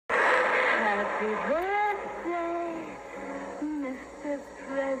birthday, Mr.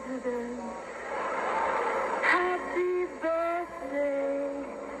 President. Happy birthday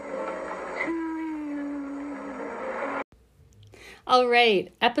to you. All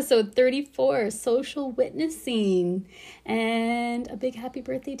right, episode 34, social witnessing. And a big happy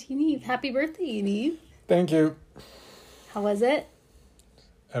birthday to Yaniv. Happy birthday, Yaniv. Thank you. How was it?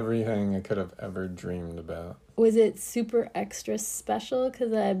 Everything I could have ever dreamed about. Was it super extra special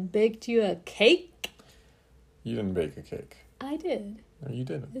because I baked you a cake? You didn't bake a cake. I did. No, you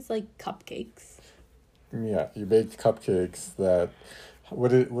didn't. It's like cupcakes. Yeah, you baked cupcakes that...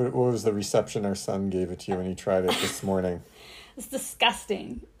 What was the reception our son gave it to you when he tried it this morning? It's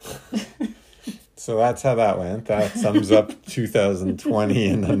disgusting. So that's how that went. That sums up 2020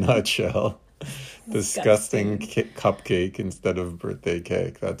 in a nutshell. Disgusting cupcake instead of birthday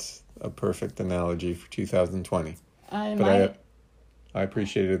cake. That's a perfect analogy for 2020. I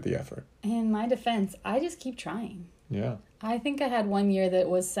appreciated the effort. In my defense, I just keep trying. Yeah. I think I had one year that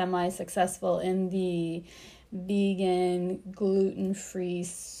was semi-successful in the vegan, gluten-free,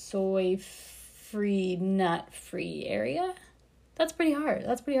 soy-free, nut-free area. That's pretty hard.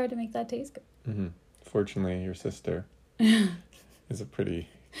 That's pretty hard to make that taste good. Mm-hmm. Fortunately, your sister is a pretty...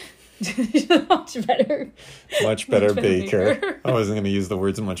 much better baker. I wasn't going to use the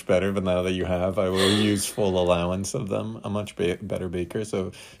words much better, but now that you have, I will use full allowance of them. A much better baker.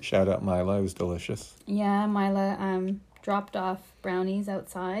 So shout out Mila. It was delicious. Yeah, Mila dropped off brownies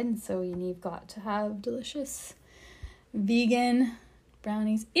outside, and so Yaniv got to have delicious vegan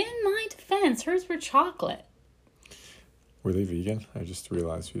brownies. In my defense, hers were chocolate. Were they vegan? I just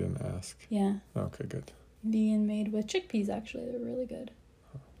realized we didn't ask. Yeah. Okay, good. Vegan, made with chickpeas, actually. They're really good.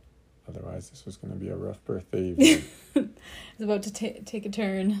 Otherwise, this was going to be a rough birthday evening. It's about to take a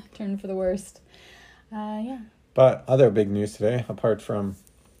turn for the worst. Yeah. But other big news today, apart from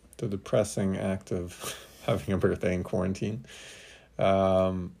the depressing act of having a birthday in quarantine,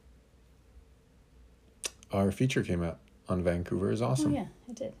 our feature came out on Vancouver is Awesome. Oh, yeah,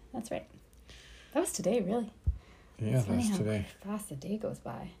 it did. That's right. That was today, really. Yeah, that was today. How fast the day goes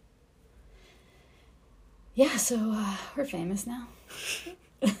by. Yeah, so we're famous now.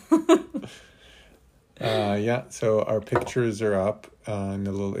 So our pictures are up, and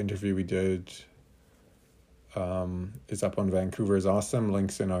the little interview we did is up on Vancouver is Awesome.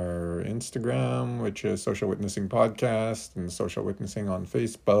 Links in our Instagram, which is Social Witnessing Podcast, and Social Witnessing on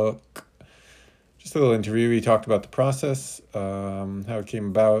Facebook. Just a little interview. We talked about the process, how it came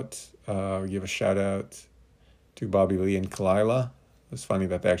about. We gave a shout out to Bobby Lee and Kalila. It was funny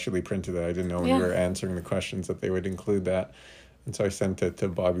that they actually printed it. I didn't know when we were answering the questions that they would include that. And so I sent it to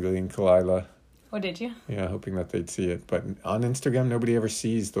Bobby Lee and Kalila. Oh, did you? Yeah, hoping that they'd see it. But on Instagram, nobody ever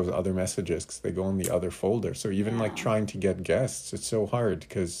sees those other messages because they go in the other folder. So even like trying to get guests, it's so hard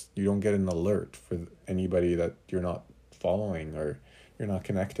because you don't get an alert for anybody that you're not following or you're not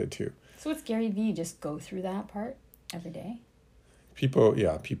connected to. So with Gary Vee, just go through that part every day? People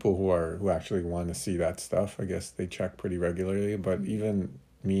who actually want to see that stuff, I guess they check pretty regularly. But even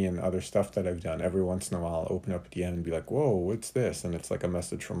me and other stuff that I've done, every once in a while I'll open up a DM and be like, whoa, what's this? And it's like a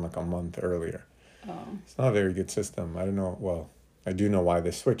message from like a month earlier. Oh. It's not a very good system. I don't know. Well, I do know why they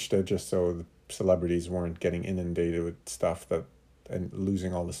switched it, just so the celebrities weren't getting inundated with stuff and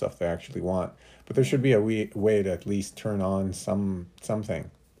losing all the stuff they actually want. But there should be a way to at least turn on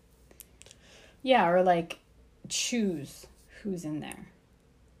something. Yeah, or like choose who's in there.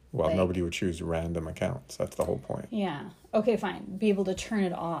 Well, like, nobody would choose random accounts. That's the whole point. Yeah. Okay, fine. Be able to turn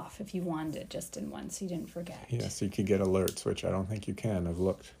it off if you wanted it just in one so you didn't forget. Yeah, so you could get alerts, which I don't think you can. I've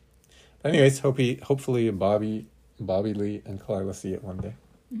looked. Anyways, hopefully Bobby Lee and Kalila see it one day.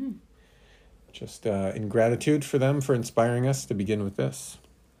 Mm-hmm. Just in gratitude for them for inspiring us to begin with this.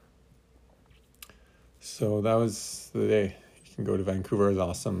 So that was the day. You can go to Vancouver is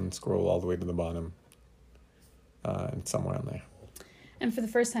Awesome and scroll all the way to the bottom. And somewhere on there. And for the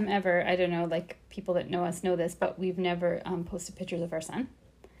first time ever, I don't know, like people that know us know this, but we've never posted pictures of our son.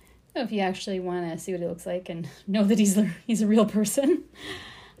 So if you actually want to see what he looks like and know that he's a real person,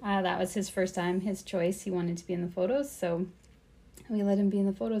 that was his first time, his choice. He wanted to be in the photos, so we let him be in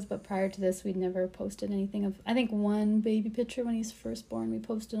the photos. But prior to this, we'd never posted anything of, I think one baby picture when he's first born, we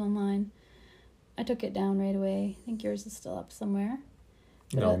posted online. I took it down right away. I think yours is still up somewhere.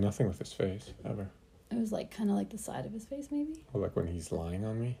 No, nothing with his face, ever. It was like kind of like the side of his face, maybe? Or like when he's lying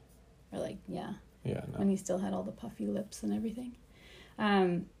on me? Or like, yeah. Yeah, no. When he still had all the puffy lips and everything.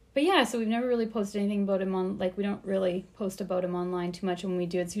 But yeah, so we've never really posted anything about him on, like we don't really post about him online too much. When we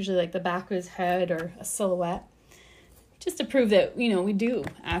do, it's usually like the back of his head or a silhouette. Just to prove that, you know, we do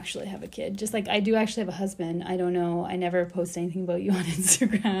actually have a kid. Just like I do actually have a husband. I don't know. I never post anything about you on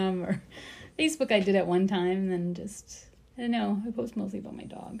Instagram or Facebook I did at one time, and then just, I don't know, I post mostly about my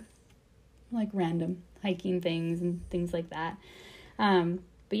dog. Like random hiking things and things like that.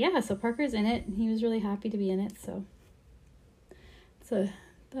 But yeah, so Parker's in it. He was really happy to be in it, so that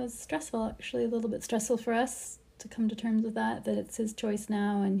was stressful, actually, a little bit stressful for us to come to terms with that it's his choice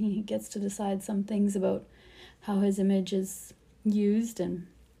now, and he gets to decide some things about how his image is used, and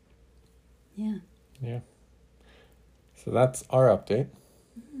yeah. So that's our update.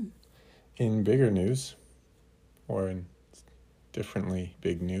 In bigger news, or in differently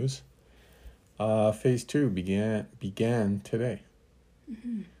big news, phase 2 began today.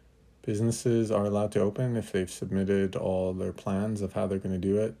 Businesses are allowed to open if they've submitted all their plans of how they're going to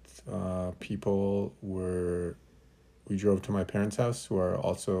do it. We drove to my parents' house,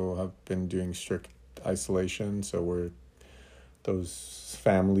 who have been doing strict isolation, so we're those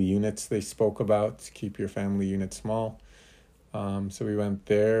family units they spoke about, keep your family unit small. So we went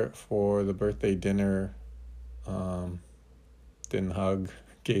there for the birthday dinner, didn't hug,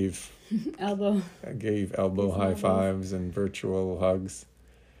 gave elbow high fives and virtual hugs.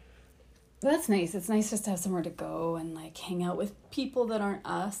 That's nice. It's nice just to have somewhere to go and like hang out with people that aren't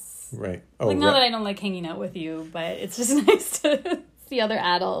us. Right. Not that I don't like hanging out with you, but it's just nice to see other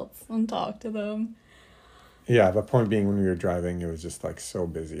adults and talk to them. Yeah, the point being, when we were driving, it was just like so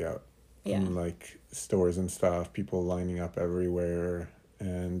busy out. Yeah. And like stores and stuff, people lining up everywhere,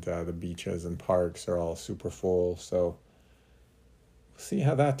 and the beaches and parks are all super full. So we'll see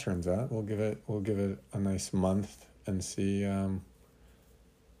how that turns out. We'll give it a nice month and see how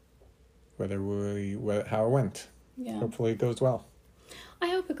it went. Yeah. Hopefully it goes well. I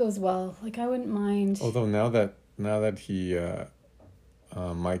hope it goes well. Like, I wouldn't mind. Although now that he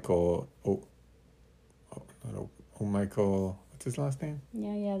Michael Michael, what's his last name?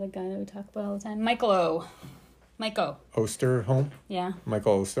 Yeah, the guy that we talk about all the time. Michael Osterholm? Yeah.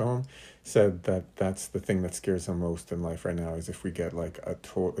 Michael Osterholm said that that's the thing that scares him most in life right now, is if we get like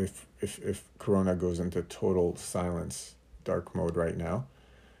if Corona goes into total silence, dark mode right now,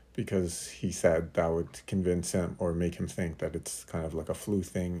 because he said that would convince him or make him think that it's kind of like a flu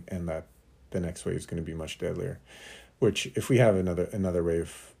thing, and that the next wave is going to be much deadlier. Which, if we have another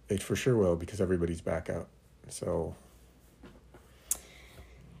wave, it for sure will, because everybody's back out. So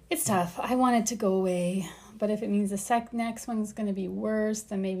it's tough. I want it to go away, but if it means the next one's going to be worse,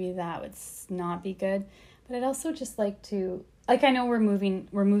 then maybe that would not be good. But I'd also just like to, like, I know we're moving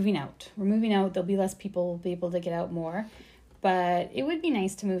out. There'll be less people, we'll be able to get out more. But it would be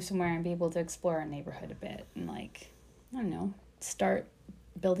nice to move somewhere and be able to explore our neighborhood a bit and, like, I don't know, start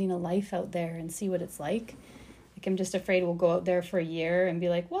building a life out there and see what it's like. Like, I'm just afraid we'll go out there for a year and be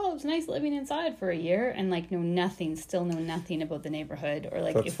like, well, it was nice living inside for a year, and, like, know nothing about the neighborhood, or,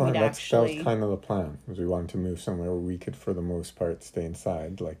 like, that's if fine. we'd That actually... was kind of the plan, was we wanted to move somewhere where we could, for the most part, stay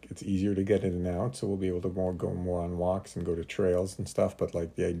inside. Like, it's easier to get in and out, so we'll be able to go more on walks and go to trails and stuff, but,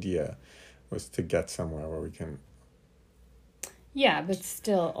 like, the idea was to get somewhere where we can... Yeah, but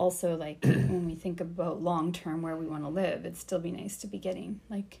still, also, like, when we think about long-term where we want to live, it'd still be nice to be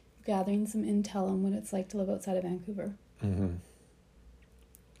gathering some intel on what it's like to live outside of Vancouver. Mm-hmm.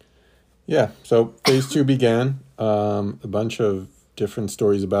 Yeah, so phase 2 began. A bunch of different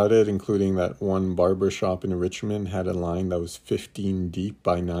stories about it, including that one barber shop in Richmond had a line that was 15 deep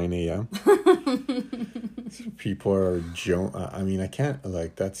by 9 a.m. So people are I mean, I can't,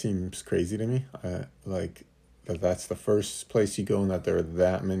 like, that seems crazy to me. That's the first place you go, and that there are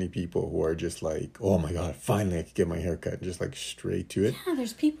that many people who are just like, oh my God, finally I could get my hair cut, and just like straight to it. Yeah,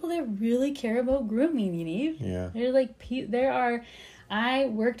 there's people that really care about grooming, Yaniv. Yeah. I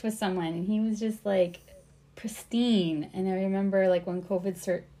worked with someone, and he was just like pristine. And I remember, like, when COVID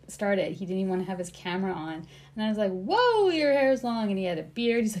started, he didn't even want to have his camera on. And I was like, whoa, your hair's long. And he had a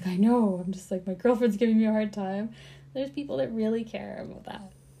beard. He's like, I know. I'm just like, my girlfriend's giving me a hard time. There's people that really care about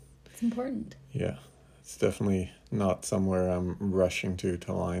that. It's important. Yeah. It's definitely not somewhere I'm rushing to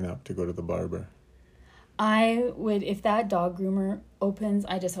line up to go to the barber. I would, if that dog groomer opens,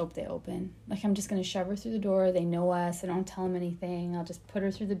 I just hope they open. Like, I'm just going to shove her through the door. They know us. I don't tell them anything. I'll just put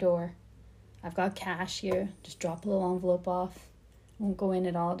her through the door. I've got cash here. Just drop a little envelope off. Won't go in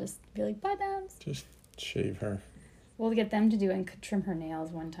at all. Just be like, bye, Dams. Just shave her. We'll get them to do it and trim her nails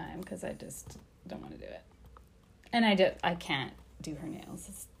one time, because I just don't want to do it. And I can't do her nails.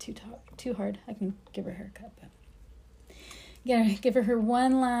 It's too hard. I can give her a haircut, but give her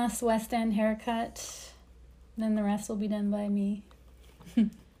one last West End haircut, then the rest will be done by me.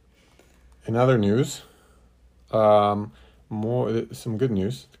 In other news, some good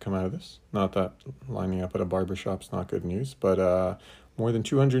news to come out of this. Not that lining up at a barbershop's not good news, but more than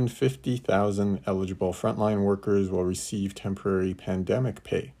 250,000 eligible frontline workers will receive temporary pandemic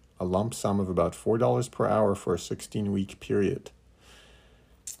pay a lump sum of about $4 per hour for a 16-week period.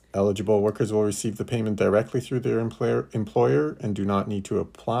 Eligible workers will receive the payment directly through their employer and do not need to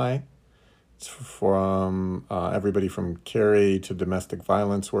apply. It's from everybody from care aid to domestic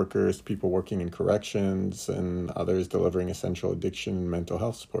violence workers, people working in corrections, and others delivering essential addiction and mental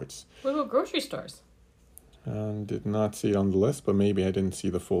health supports. What about grocery stores? Did not see it on the list, but maybe I didn't see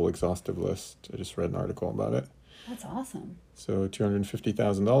the full exhaustive list. I just read an article about it. That's awesome. So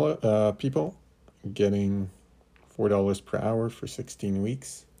 250,000 people getting $4 per hour for 16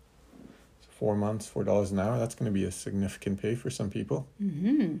 weeks. 4 months, $4 an hour. That's going to be a significant pay for some people.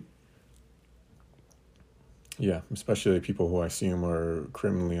 Mm-hmm. Yeah, especially people who I assume are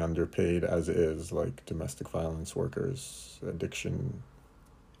criminally underpaid as is, like domestic violence workers, addiction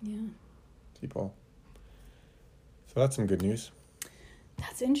people. So that's some good news.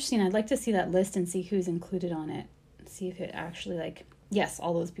 That's interesting. I'd like to see that list and see who's included on it. See if it actually, like, yes,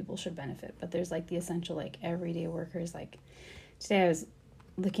 all those people should benefit, but there's like the essential, like, everyday workers. Like today I was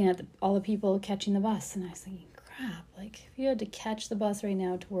looking at all the people catching the bus, and I was thinking, crap, like if you had to catch the bus right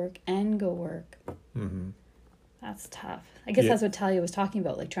now to work and go work, that's tough. I guess that's what Talia was talking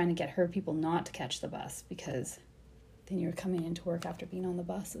about, like trying to get her people not to catch the bus, because then you're coming into work after being on the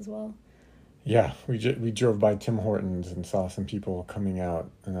bus as well. Yeah, we drove by Tim Hortons and saw some people coming out,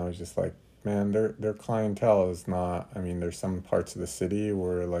 and I was just like, man, their clientele is not, I mean, there's some parts of the city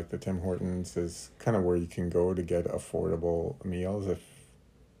where like the Tim Hortons is kind of where you can go to get affordable meals if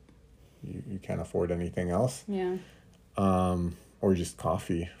you can't afford anything else. Yeah. Or just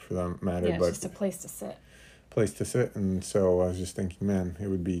coffee for that matter. Yeah, it's but just a place to sit. And so I was just thinking, man, it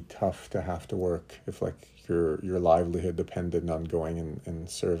would be tough to have to work if like your livelihood depended on going and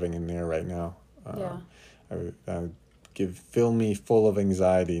serving in there right now. I would fill me full of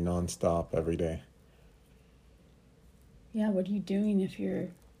anxiety nonstop every day. Yeah, what are you doing if you're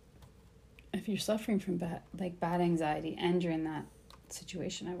suffering from bad anxiety and you're in that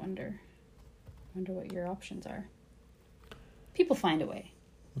situation? I wonder what your options are. People find a way.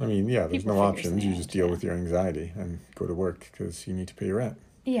 I mean, yeah, there's People no figure options. something You out, just deal with your anxiety and go to work because you need to pay your rent.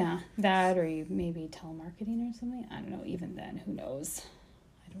 Yeah, that, or you maybe telemarketing or something. I don't know. Even then, who knows?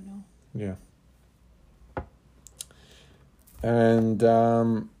 I don't know. Yeah. And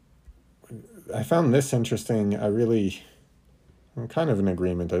I found this interesting. I'm kind of in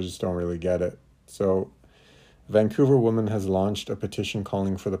agreement. I just don't really get it. So, a Vancouver woman has launched a petition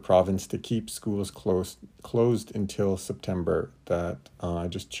calling for the province to keep schools closed until September. That I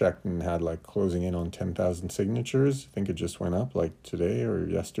just checked and had like closing in on 10,000 signatures. I think it just went up like today or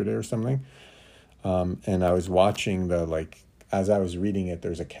yesterday or something. And I was watching as I was reading it,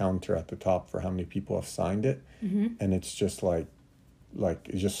 there's a counter at the top for how many people have signed it. Mm-hmm. And it's just like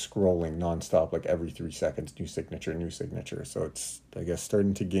it's just scrolling nonstop, like every 3 seconds, new signature. So it's, I guess,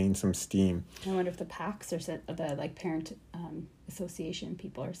 starting to gain some steam. I wonder if the PACs or the parent association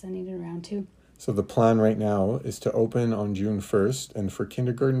people are sending it around too. So the plan right now is to open on June 1st, and for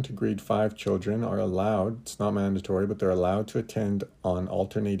kindergarten to grade 5 children are allowed, it's not mandatory, but they're allowed to attend on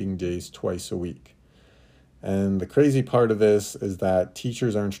alternating days twice a week. And the crazy part of this is that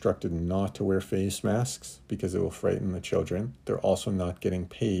teachers are instructed not to wear face masks because it will frighten the children. They're also not getting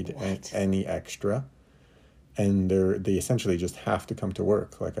paid any extra. And they essentially just have to come to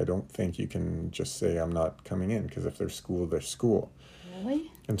work. Like, I don't think you can just say, I'm not coming in, because if they're school, they're school.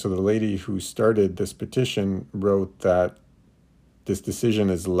 Really? And so the lady who started this petition wrote that this decision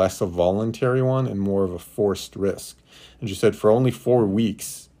is less a voluntary one and more of a forced risk. And she said for only 4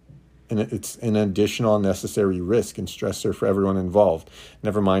 weeks, and it's an additional unnecessary risk and stressor for everyone involved.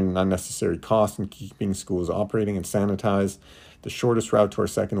 Never mind unnecessary costs in keeping schools operating and sanitized. The shortest route to our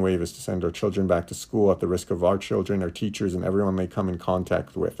second wave is to send our children back to school at the risk of our children, our teachers, and everyone they come in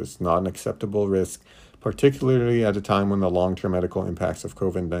contact with. It's not an acceptable risk, particularly at a time when the long-term medical impacts of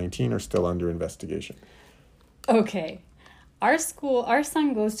COVID-19 are still under investigation. Okay. Our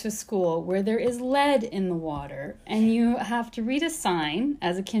son goes to a school where there is lead in the water, and you have to read a sign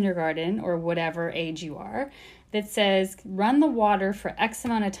as a kindergarten or whatever age you are that says, run the water for X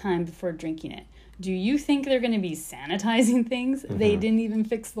amount of time before drinking it. Do you think they're going to be sanitizing things? Mm-hmm. They didn't even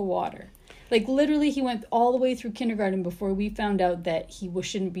fix the water. Like, literally, he went all the way through kindergarten before we found out that he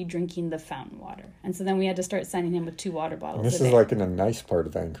shouldn't be drinking the fountain water. And so then we had to start sending him with 2 water bottles. And this is like in a nice part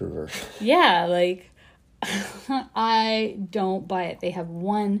of Vancouver. Yeah, like... I don't buy it. They have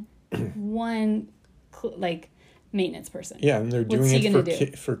one maintenance person. Yeah, and they're doing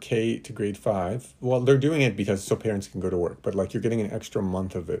it for K to grade 5. Well, they're doing it because so parents can go to work, but like you're getting an extra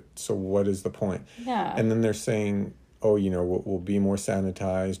month of it. So what is the point? Yeah. And then they're saying, oh, we'll be more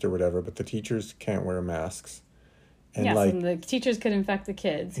sanitized or whatever, but the teachers can't wear masks. And yes, like, and the teachers could infect the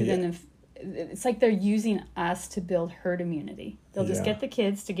kids. And then if it's like they're using us to build herd immunity. They'll just get the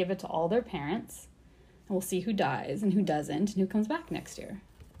kids to give it to all their parents, and we'll see who dies and who doesn't and who comes back next year.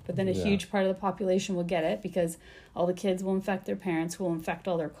 But then a huge part of the population will get it because all the kids will infect their parents, who will infect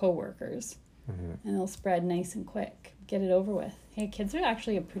all their coworkers, and they'll spread nice and quick. Get it over with. Hey, kids are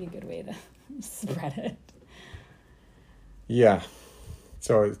actually a pretty good way to spread it. Yeah.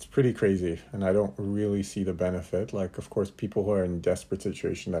 So it's pretty crazy, and I don't really see the benefit. Like, of course, people who are in desperate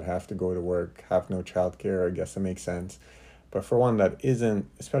situation that have to go to work, have no childcare, I guess it makes sense. But for one that isn't,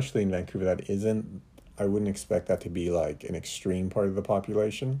 especially in Vancouver, that isn't, I wouldn't expect that to be like an extreme part of the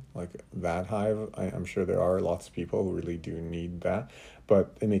population, like that high. I'm sure there are lots of people who really do need that,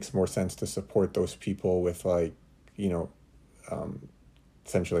 but it makes more sense to support those people with like,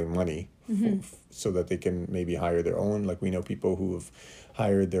 essentially money, so that they can maybe hire their own. Like, we know people who have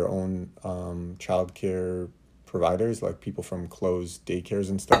hired their own childcare providers, like people from closed daycares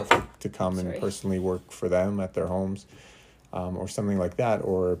and stuff, to come and personally work for them at their homes, or something like that,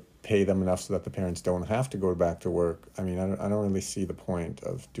 or pay them enough so that the parents don't have to go back to work. I mean, I don't really see the point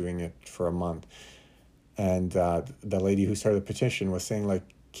of doing it for a month. And the lady who started the petition was saying, like,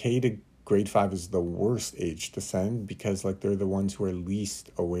 K to grade 5 is the worst age to send, because like they're the ones who are least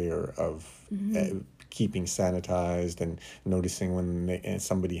aware of keeping sanitized and noticing when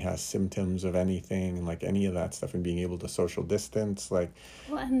somebody has symptoms of anything, and like any of that stuff, and being able to social distance. Like,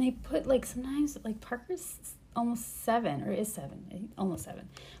 well, and they put like sometimes like Parker's almost 7, or is 7, almost 7.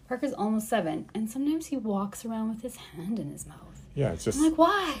 Parker's almost 7, and sometimes he walks around with his hand in his mouth. Yeah, it's just... I'm like,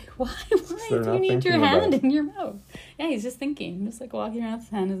 why do you need your hand in your mouth? Yeah, he's just thinking. Just like walking around with his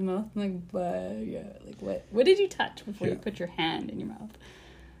hand in his mouth. I'm like, but yeah, like what did you touch before you put your hand in your mouth?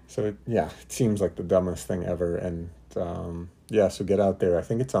 So, it seems like the dumbest thing ever. And, so get out there. I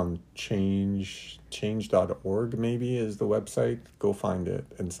think it's on change.org maybe is the website. Go find it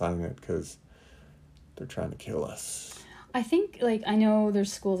and sign it, because they're trying to kill us. I think, like, I know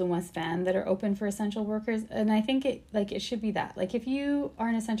there's schools in West Van that are open for essential workers, and I think it should be that. Like, if you are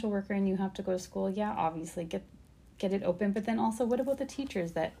an essential worker and you have to go to school, obviously get it open. But then also, what about the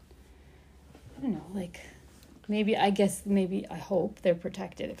teachers that, I don't know, like, I hope they're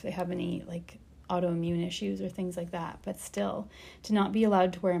protected if they have any, like, autoimmune issues or things like that. But still, to not be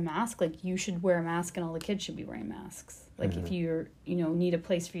allowed to wear a mask, like, you should wear a mask and all the kids should be wearing masks. Like, if you're, need a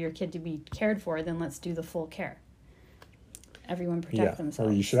place for your kid to be cared for, then let's do the full care. Everyone protect themselves.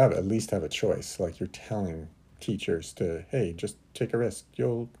 Or you should at least have a choice. Like, you're telling teachers to, hey, just take a risk.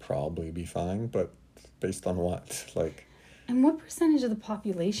 You'll probably be fine, but based on what? Like, and what percentage of the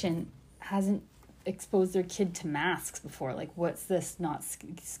population hasn't exposed their kid to masks before? Like, what's this, not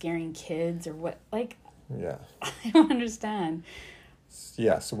scaring kids or what? Like, yeah, I don't understand.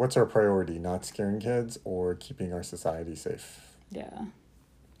 Yeah, so what's our priority? Not scaring kids or keeping our society safe? Yeah,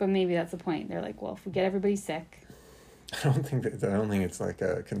 but maybe that's the point. They're like, well, if we get everybody sick. I don't think it's like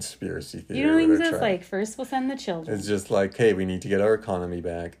a conspircy theory. You don't think it's like, first we'll send the children. It's just like, hey, we need to get our economy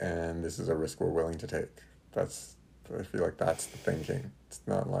back, and this is a risk we're willing to take. I feel like that's the thinking. It's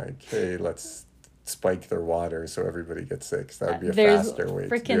not like, hey, let's spike their water so everybody gets sick. So that would be a faster way to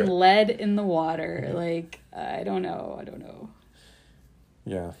do it. There's freaking lead in the water. Mm-hmm. Like, I don't know.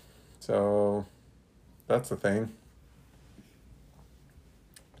 Yeah. So that's the thing.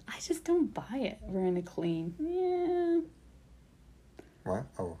 I just don't buy it. We're in a clean. Yeah. What?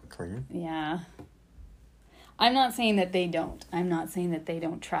 Oh, clean? Yeah. I'm not saying that they don't. I'm not saying that they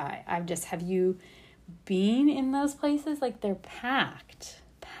don't try. Have you been in those places? Like, they're packed.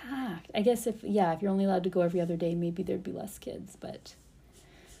 I guess if you're only allowed to go every other day, maybe there'd be less kids, but.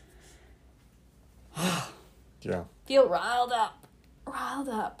 Yeah. Feel riled up.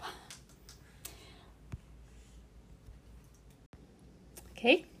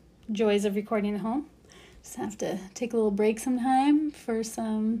 Okay. Joys of recording at home. Just have to take a little break sometime for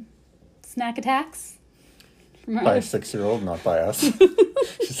some snack attacks. By a 6-year-old, not by us.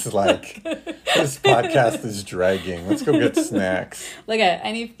 Just like, this podcast is dragging. Let's go get snacks. Look at it.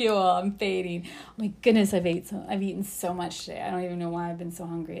 I need fuel. I'm fading. Oh my goodness, I've eaten so much today. I don't even know why I've been so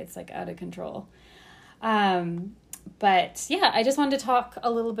hungry. It's like out of control. But yeah, I just wanted to talk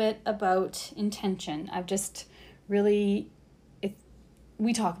a little bit about intention. I've just really,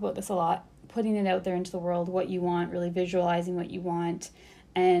 we talk about this a lot, putting it out there into the world, what you want, really visualizing what you want.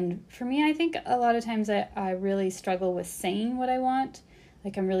 And for me, I think a lot of times I really struggle with saying what I want.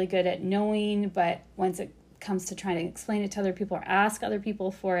 Like, I'm really good at knowing, but once it comes to trying to explain it to other people or ask other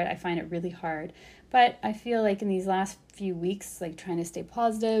people for it, I find it really hard. But I feel like in these last few weeks, like trying to stay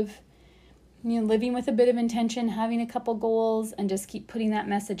positive, living with a bit of intention, having a couple goals, and just keep putting that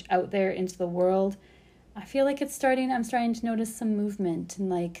message out there into the world, I feel like I'm starting to notice some movement, and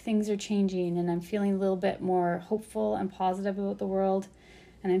like things are changing, and I'm feeling a little bit more hopeful and positive about the world,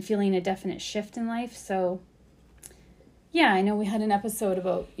 and I'm feeling a definite shift in life. So yeah, I know we had an episode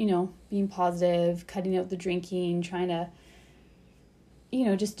about, being positive, cutting out the drinking, trying to,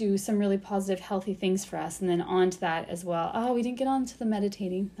 just do some really positive, healthy things for us. And then on to that as well. Oh, we didn't get on to the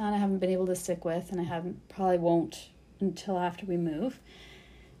meditating. That I haven't been able to stick with, and I probably won't until after we move.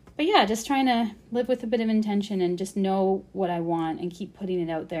 But yeah, just trying to live with a bit of intention and just know what I want and keep putting it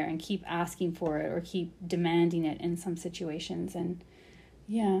out there and keep asking for it or keep demanding it in some situations. And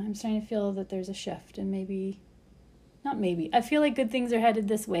yeah, I'm starting to feel that there's a shift, and I feel like good things are headed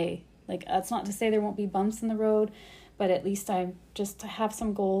this way. Like, that's not to say there won't be bumps in the road, but at least I have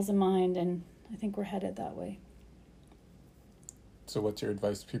some goals in mind, and I think we're headed that way. So what's your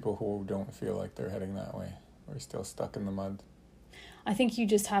advice to people who don't feel like they're heading that way or still stuck in the mud? I think you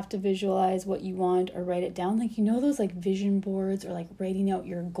just have to visualize what you want or write it down. Like, those like vision boards or like writing out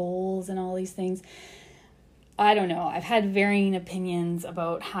your goals and all these things. I don't know. I've had varying opinions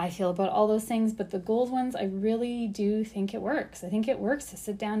about how I feel about all those things, but the goals ones, I really do think it works. I think it works to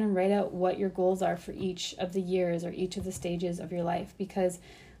sit down and write out what your goals are for each of the years or each of the stages of your life, because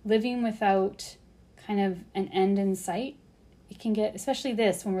living without kind of an end in sight, it can get, especially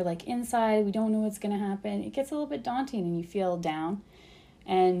this, when we're like inside, we don't know what's going to happen, it gets a little bit daunting and you feel down.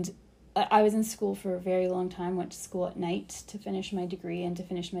 And I was in school for a very long time, went to school at night to finish my degree and to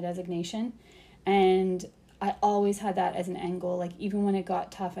finish my designation. And I always had that as an end goal. Like, even when it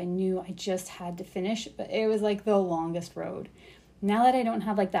got tough, I knew I just had to finish, but it was like the longest road. Now that I don't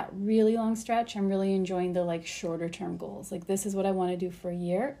have like that really long stretch, I'm really enjoying the like shorter term goals. Like, this is what I want to do for a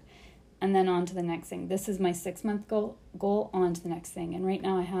year, and then on to the next thing. This is my 6-month goal, on to the next thing. And right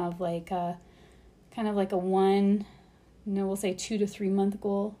now I have like a kind of like a we'll say 2 to 3 month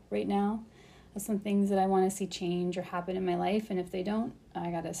goal right now of some things that I want to see change or happen in my life. And if they don't,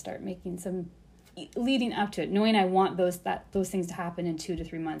 I got to start making some leading up to it, knowing I want those things to happen in 2 to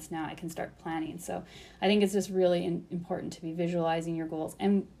 3 months. Now I can start planning. So I think it's just really important to be visualizing your goals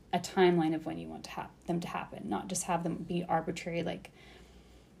and a timeline of when you want them to happen, not just have them be arbitrary. Like,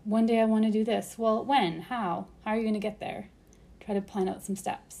 one day I want to do this. Well, when? How are you going to get there? Try to plan out some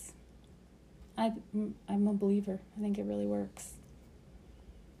steps. I'm a believer. I think it really works.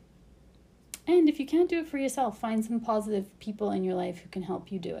 And if you can't do it for yourself, find some positive people in your life who can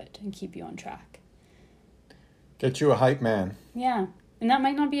help you do it and keep you on track. Get you a hype man. Yeah. And that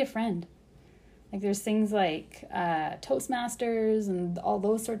might not be a friend. Like, there's things like Toastmasters and all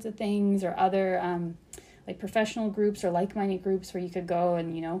those sorts of things, or other like professional groups or like-minded groups where you could go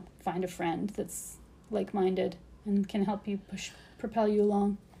and, find a friend that's like-minded and can help you propel you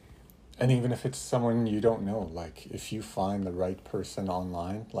along. And even if it's someone you don't know, like if you find the right person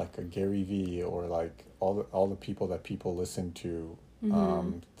online, like a Gary Vee or like all the people that people listen to,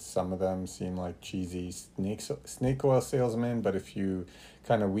 some of them seem like cheesy snake oil salesmen, but if you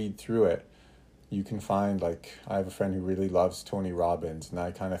kind of weed through it, you can find, like, I have a friend who really loves Tony Robbins, and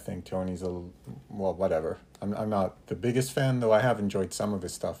I kind of think Tony's whatever. I'm not the biggest fan, though I have enjoyed some of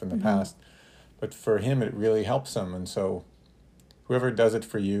his stuff in the past, but for him it really helps him. And so whoever does it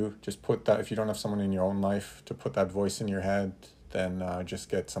for you, just put that, if you don't have someone in your own life to put that voice in your head, then just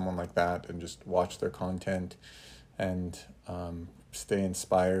get someone like that and just watch their content and stay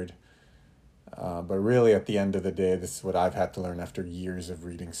inspired. But really, at the end of the day, this is what I've had to learn after years of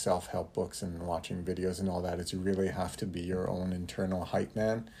reading self-help books and watching videos and all that, is you really have to be your own internal hype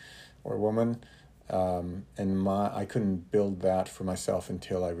man or woman. And I couldn't build that for myself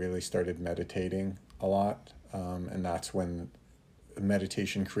until I really started meditating a lot. And that's when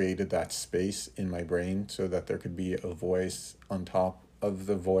meditation created that space in my brain so that there could be a voice on top of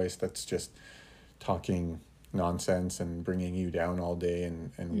the voice that's just talking nonsense and bringing you down all day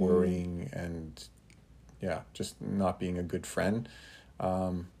and worrying and just not being a good friend.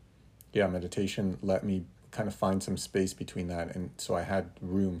 Meditation let me kind of find some space between that, and so I had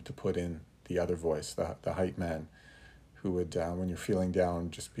room to put in the other voice, the hype man, who would when you're feeling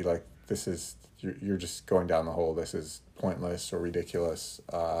down just be like, you're just going down the hole, this is pointless or ridiculous,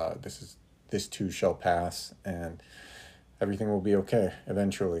 this too shall pass, and everything will be okay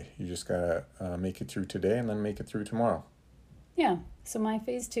eventually. You just gotta make it through today and then make it through tomorrow. Yeah, so my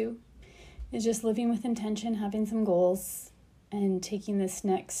phase 2 is just living with intention, having some goals, and taking this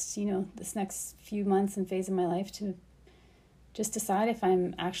next few months and phase of my life to just decide if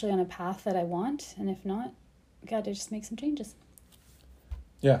I'm actually on a path that I want, and if not, gotta just make some changes.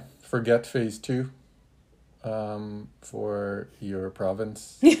 Yeah, forget phase 2 for your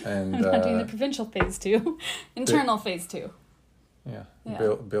province. And I'm not doing the provincial phase 2, internal phase 2. Yeah.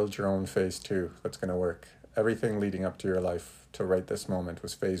 Yeah. Build your own phase 2. That's going to work. Everything leading up to your life to right this moment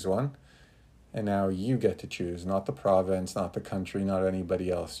was phase 1. And now you get to choose, not the province, not the country, not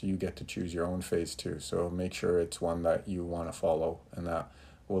anybody else. You get to choose your own phase 2. So make sure it's one that you want to follow and that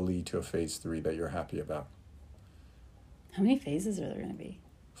will lead to a phase 3 that you're happy about. How many phases are there going to be?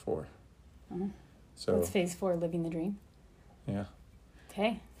 4. Oh. So What's phase 4, living the dream? yeah.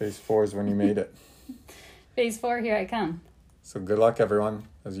 Okay. Phase 4 is when you made it. Phase 4, here I come. So good luck, everyone,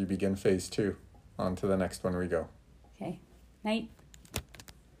 as you begin phase 2. On to the next one we go. Okay. Night.